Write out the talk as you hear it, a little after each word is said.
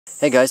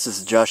Hey guys, this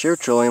is Josh here,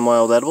 Trillium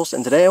Wild Edibles,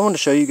 and today I want to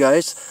show you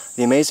guys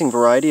the amazing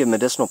variety of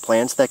medicinal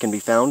plants that can be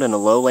found in a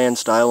lowland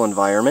style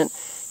environment.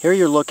 Here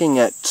you're looking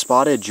at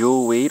spotted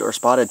jewelweed or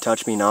spotted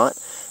touch-me-not,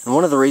 and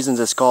one of the reasons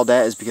it's called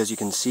that is because you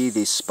can see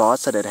these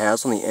spots that it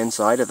has on the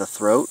inside of the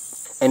throat.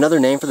 Another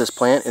name for this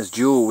plant is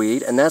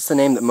jewelweed, and that's the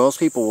name that most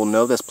people will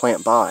know this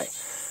plant by.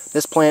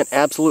 This plant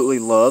absolutely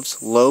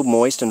loves low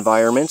moist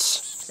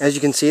environments. As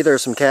you can see, there are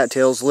some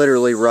cattails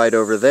literally right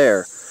over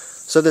there.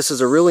 So this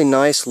is a really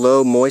nice,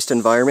 low, moist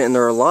environment, and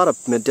there are a lot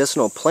of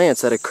medicinal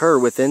plants that occur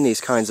within these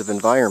kinds of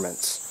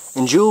environments.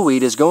 And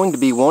jewelweed is going to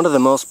be one of the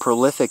most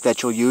prolific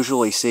that you'll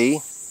usually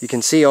see. You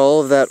can see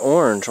all of that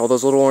orange, all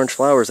those little orange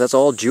flowers, that's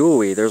all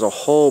jewelweed. There's a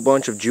whole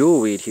bunch of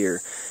jewelweed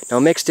here. Now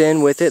mixed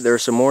in with it,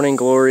 there's some morning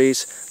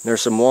glories,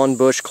 there's some wand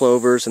bush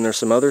clovers, and there's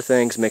some other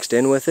things mixed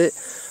in with it.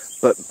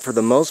 But for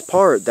the most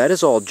part, that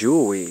is all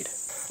jewelweed.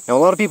 Now a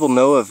lot of people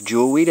know of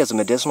jewelweed as a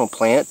medicinal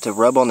plant to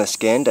rub on the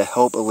skin to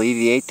help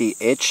alleviate the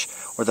itch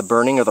or the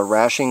burning or the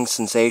rashing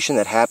sensation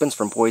that happens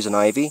from poison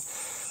ivy.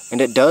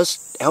 And it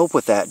does help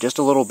with that just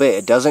a little bit.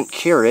 It doesn't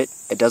cure it,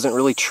 it doesn't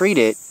really treat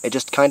it, it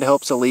just kind of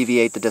helps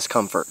alleviate the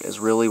discomfort is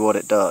really what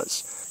it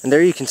does. And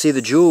there you can see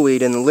the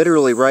jewelweed, and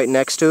literally right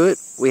next to it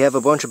we have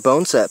a bunch of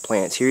boneset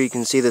plants. Here you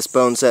can see this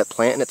boneset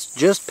plant, and it's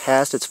just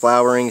past its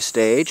flowering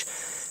stage.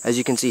 As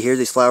you can see here,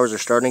 these flowers are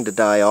starting to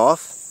die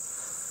off.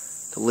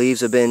 The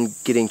leaves have been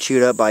getting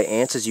chewed up by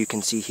ants, as you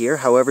can see here.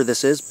 However,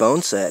 this is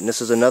boneset, and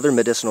this is another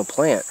medicinal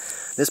plant.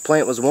 This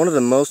plant was one of the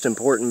most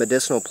important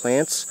medicinal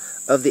plants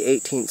of the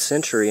 18th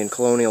century in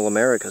colonial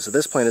America, so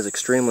this plant is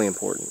extremely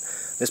important.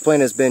 This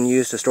plant has been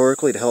used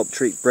historically to help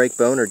treat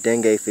breakbone or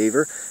dengue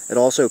fever. It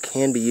also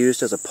can be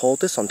used as a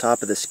poultice on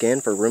top of the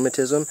skin for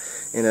rheumatism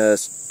in a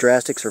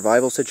drastic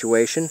survival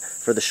situation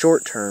for the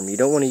short term. You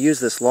don't want to use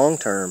this long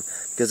term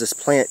because this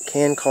plant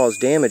can cause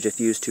damage if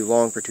used too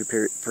long for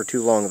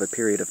too long of a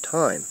period of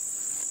time.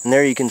 And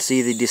there you can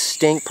see the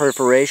distinct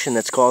perforation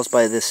that's caused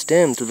by this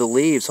stem through the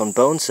leaves on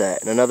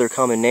boneset. And another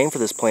common name for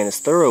this plant is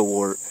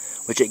thoroughwort,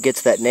 which it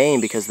gets that name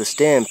because the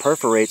stem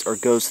perforates or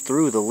goes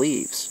through the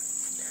leaves.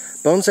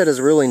 Boneset is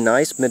a really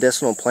nice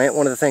medicinal plant.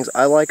 One of the things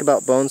I like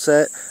about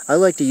boneset, I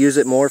like to use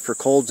it more for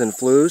colds and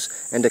flus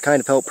and to kind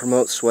of help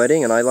promote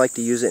sweating, and I like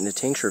to use it in a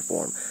tincture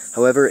form.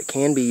 However, it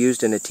can be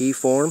used in a tea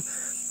form,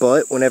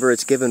 but whenever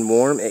it's given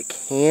warm, it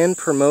can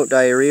promote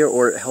diarrhea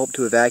or help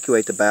to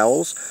evacuate the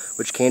bowels,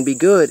 which can be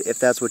good if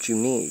that's what you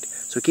need.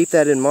 So keep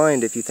that in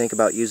mind if you think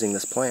about using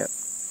this plant.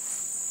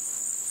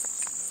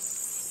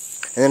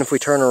 And then if we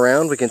turn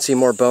around, we can see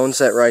more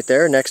boneset right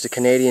there next to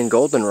Canadian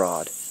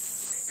goldenrod.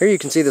 Here you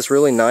can see this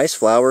really nice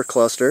flower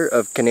cluster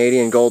of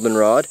Canadian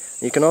goldenrod.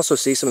 You can also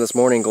see some of this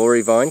morning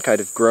glory vine kind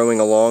of growing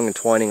along and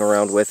twining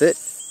around with it.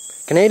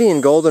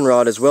 Canadian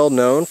goldenrod is well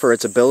known for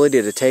its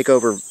ability to take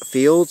over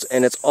fields,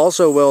 and it's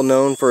also well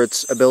known for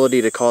its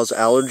ability to cause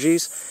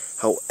allergies.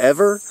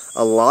 However,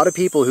 a lot of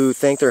people who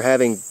think they're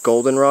having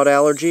goldenrod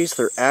allergies,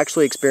 they're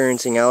actually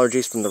experiencing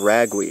allergies from the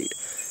ragweed.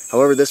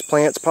 However, this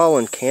plant's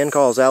pollen can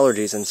cause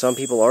allergies, and some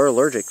people are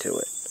allergic to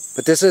it.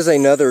 But this is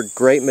another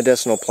great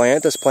medicinal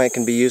plant. This plant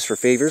can be used for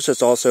fevers.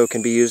 It also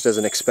can be used as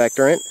an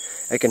expectorant.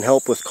 It can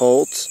help with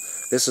colds.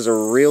 This is a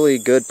really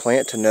good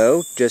plant to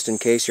know, just in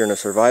case you're in a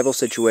survival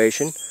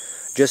situation.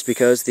 Just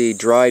because the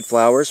dried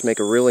flowers make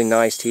a really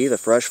nice tea, the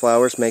fresh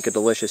flowers make a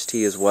delicious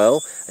tea as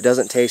well. It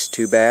doesn't taste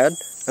too bad.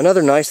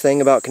 Another nice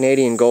thing about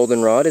Canadian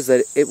goldenrod is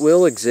that it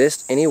will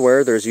exist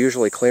anywhere there's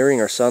usually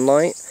clearing or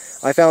sunlight.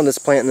 I found this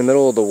plant in the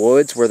middle of the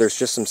woods where there's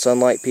just some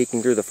sunlight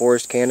peeking through the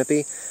forest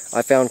canopy.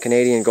 I found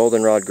Canadian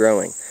goldenrod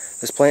growing.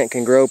 This plant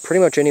can grow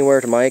pretty much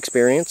anywhere to my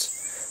experience,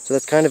 so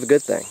that's kind of a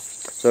good thing.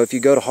 So if you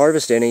go to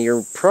harvest any,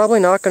 you're probably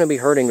not going to be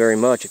hurting very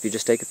much if you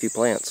just take a few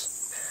plants.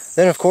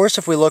 Then of course,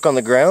 if we look on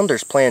the ground,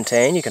 there's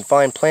plantain. You can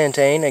find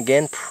plantain,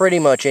 again, pretty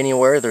much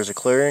anywhere there's a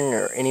clearing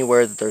or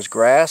anywhere that there's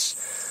grass.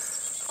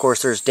 Of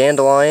course, there's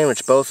dandelion,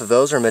 which both of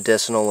those are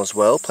medicinal as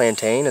well.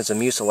 Plantain is a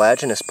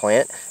mucilaginous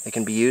plant. It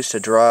can be used to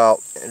draw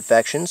out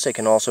infections. It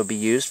can also be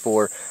used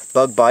for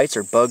bug bites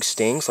or bug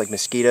stings like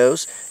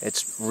mosquitoes.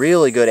 It's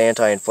really good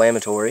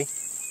anti-inflammatory.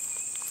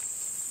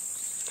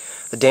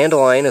 The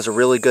dandelion is a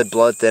really good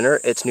blood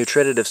thinner. Its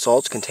nutritive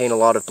salts contain a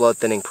lot of blood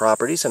thinning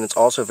properties, and it's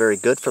also very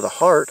good for the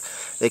heart.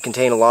 They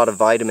contain a lot of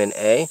vitamin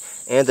A,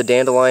 and the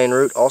dandelion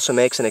root also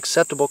makes an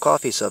acceptable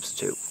coffee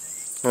substitute.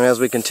 And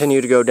as we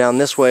continue to go down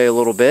this way a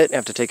little bit, I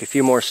have to take a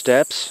few more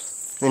steps.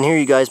 And here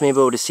you guys may be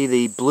able to see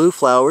the blue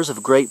flowers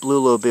of great blue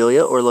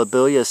lobelia, or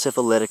Lobelia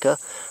syphilitica.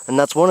 And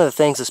that's one of the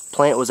things this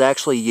plant was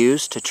actually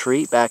used to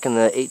treat back in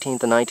the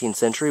 18th and 19th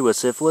century with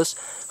syphilis.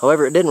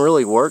 However, it didn't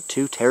really work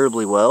too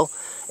terribly well.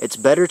 It's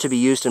better to be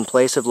used in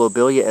place of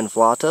Lobelia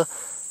inflata.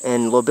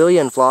 And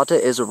Lobelia inflata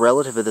is a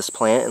relative of this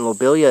plant, and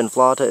Lobelia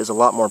inflata is a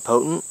lot more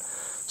potent.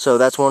 So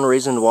that's one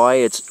reason why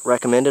it's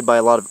recommended by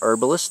a lot of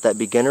herbalists that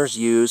beginners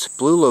use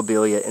blue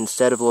lobelia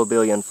instead of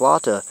Lobelia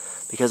inflata,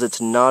 because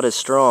it's not as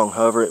strong.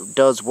 However, it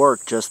does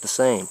work just the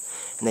same,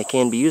 and they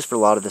can be used for a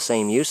lot of the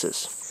same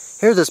uses.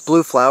 Here, this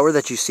blue flower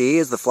that you see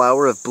is the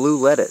flower of blue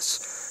lettuce.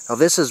 Now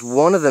this is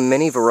one of the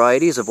many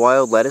varieties of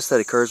wild lettuce that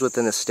occurs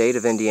within the state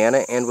of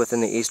Indiana and within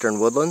the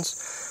eastern woodlands.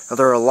 Now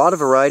there are a lot of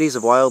varieties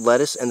of wild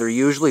lettuce and they're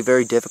usually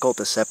very difficult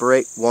to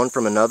separate one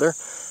from another.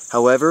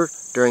 However,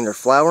 during their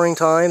flowering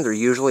time, they're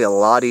usually a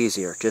lot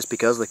easier just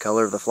because of the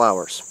color of the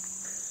flowers.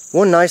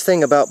 One nice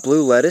thing about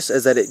blue lettuce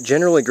is that it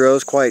generally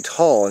grows quite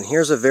tall, and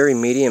here's a very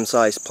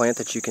medium-sized plant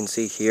that you can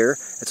see here.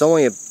 It's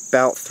only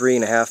about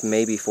 3.5,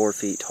 maybe 4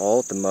 feet tall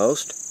at the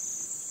most.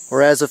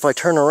 Whereas if I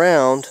turn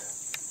around,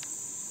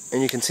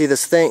 and you can see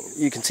this thing,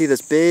 you can see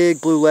this big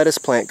blue lettuce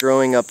plant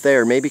growing up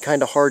there. Maybe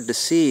kind of hard to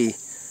see,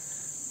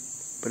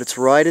 but it's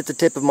right at the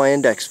tip of my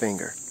index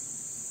finger.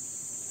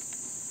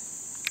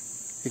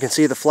 You can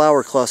see the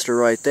flower cluster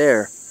right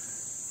there.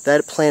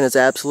 That plant is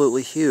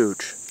absolutely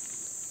huge.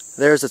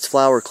 There's its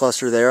flower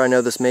cluster there. I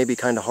know this may be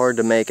kind of hard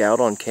to make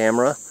out on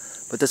camera,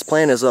 but this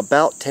plant is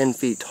about 10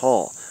 feet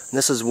tall. And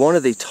this is one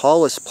of the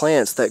tallest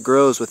plants that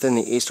grows within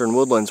the eastern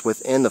woodlands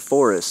within the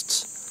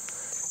forests.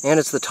 And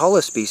it's the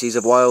tallest species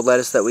of wild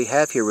lettuce that we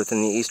have here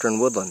within the eastern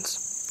woodlands.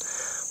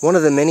 Some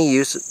of the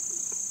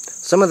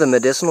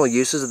medicinal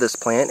uses of this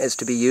plant is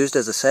to be used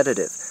as a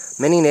sedative.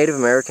 Many Native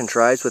American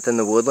tribes within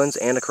the woodlands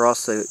and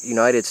across the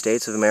United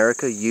States of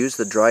America use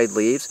the dried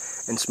leaves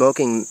and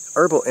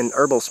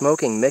herbal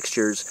smoking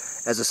mixtures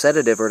as a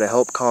sedative or to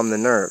help calm the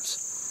nerves.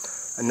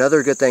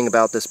 Another good thing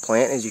about this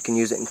plant is you can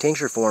use it in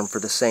tincture form for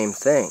the same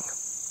thing.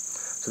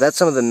 So that's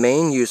some of the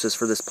main uses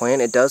for this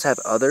plant. It does have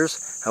others,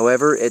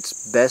 however, it's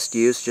best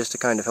used just to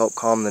kind of help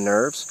calm the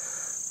nerves.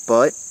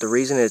 But the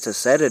reason it's a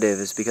sedative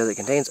is because it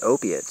contains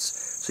opiates.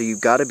 So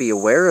you've got to be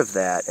aware of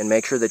that and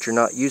make sure that you're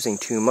not using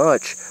too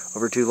much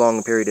over too long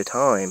a period of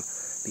time,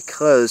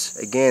 because,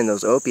 again,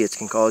 those opiates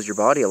can cause your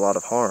body a lot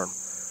of harm.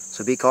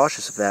 So be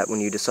cautious of that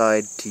when you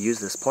decide to use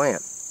this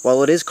plant.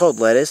 While it is called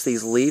lettuce,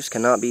 these leaves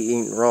cannot be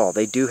eaten raw.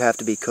 They do have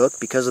to be cooked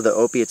because of the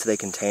opiates they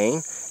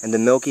contain and the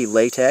milky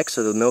latex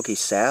or the milky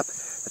sap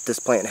that this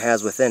plant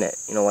has within it.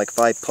 You know, like if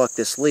I pluck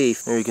this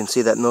leaf, there you can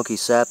see that milky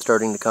sap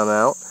starting to come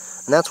out.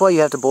 And that's why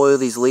you have to boil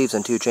these leaves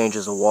in 2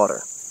 changes of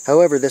water.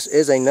 However, this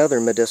is another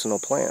medicinal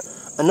plant.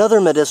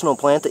 Another medicinal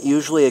plant that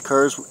usually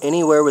occurs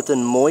anywhere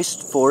within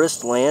moist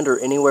forest land or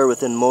anywhere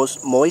within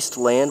moist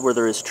land where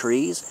there is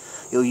trees,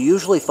 you'll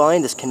usually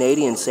find this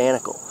Canadian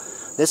Sanika.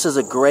 This is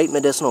a great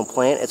medicinal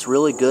plant. It's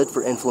really good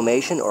for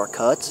inflammation or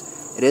cuts.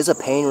 It is a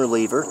pain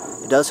reliever.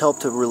 It does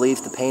help to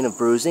relieve the pain of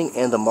bruising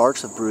and the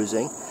marks of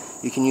bruising.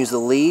 You can use the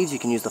leaves, you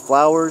can use the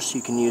flowers,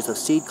 you can use the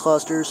seed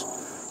clusters,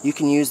 you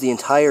can use the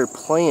entire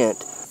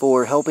plant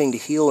for helping to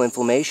heal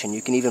inflammation.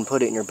 You can even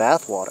put it in your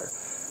bath water.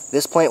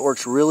 This plant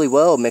works really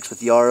well mixed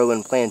with yarrow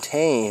and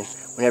plantain.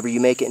 Whenever you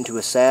make it into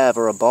a salve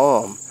or a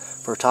balm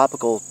for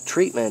topical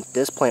treatment,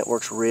 this plant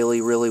works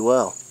really, really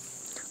well.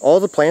 All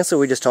the plants that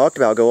we just talked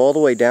about go all the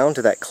way down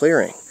to that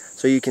clearing.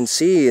 So you can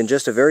see in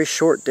just a very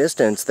short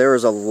distance there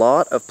is a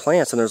lot of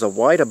plants and there's a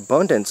wide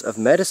abundance of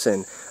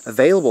medicine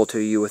available to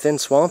you within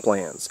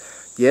swamplands.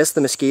 Yes, the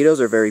mosquitoes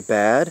are very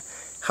bad.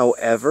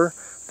 However,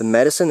 the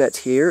medicine that's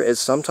here is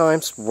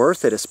sometimes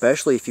worth it,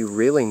 especially if you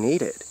really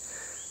need it.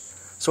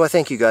 So I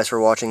thank you guys for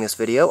watching this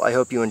video. I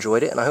hope you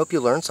enjoyed it and I hope you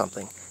learned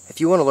something.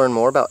 If you want to learn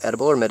more about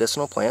edible or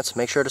medicinal plants,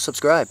 make sure to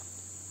subscribe.